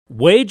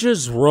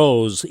Wages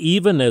rose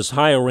even as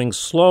hiring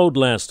slowed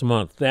last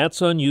month.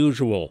 That's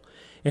unusual.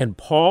 And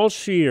Paul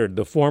Sheard,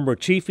 the former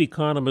chief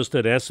economist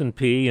at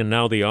S&P and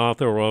now the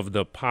author of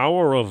The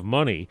Power of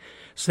Money,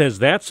 says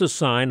that's a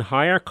sign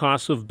higher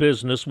costs of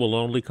business will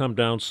only come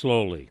down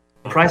slowly.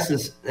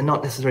 Prices are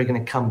not necessarily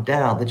going to come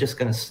down. They're just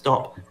going to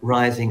stop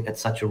rising at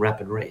such a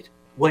rapid rate.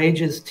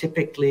 Wages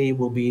typically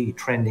will be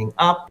trending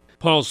up.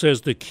 Paul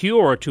says the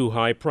cure to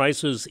high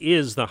prices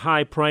is the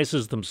high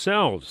prices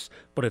themselves,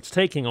 but it's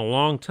taking a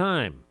long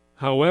time.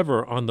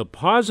 However, on the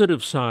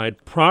positive side,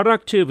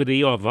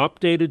 productivity of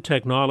updated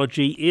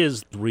technology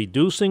is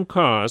reducing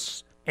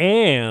costs,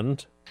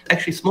 and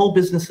actually small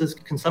businesses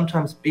can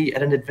sometimes be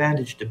at an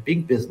advantage to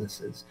big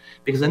businesses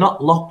because they're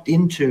not locked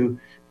into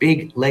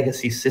big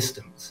legacy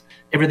systems.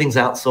 Everything's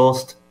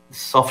outsourced,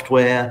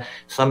 software,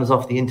 some is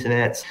off the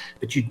internet,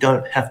 but you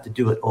don't have to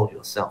do it all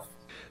yourself.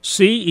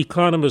 See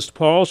economist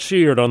Paul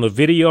Sheard on the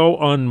video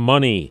on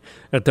money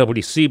at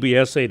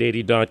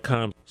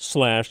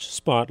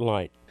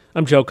WCBS880.com/spotlight.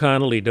 I'm Joe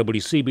Connolly,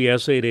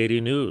 WCBS 880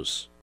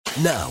 News.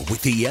 Now,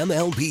 with the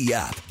MLB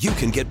app, you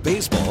can get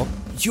baseball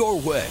your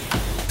way.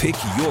 Pick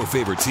your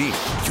favorite team,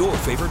 your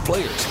favorite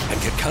players,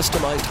 and get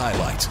customized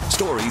highlights,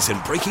 stories,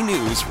 and breaking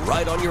news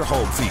right on your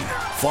home feed.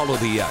 Follow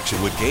the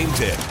action with Game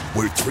 10,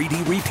 where 3D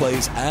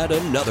replays add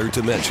another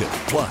dimension.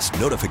 Plus,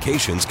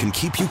 notifications can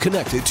keep you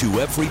connected to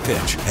every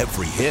pitch,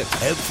 every hit,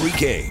 every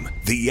game.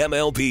 The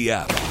MLB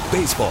app.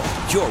 Baseball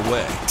your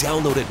way.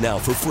 Download it now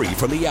for free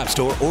from the App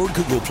Store or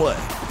Google Play.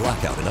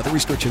 Blackout and other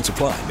restrictions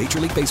apply. Major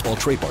League Baseball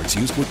trademarks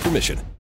used with permission.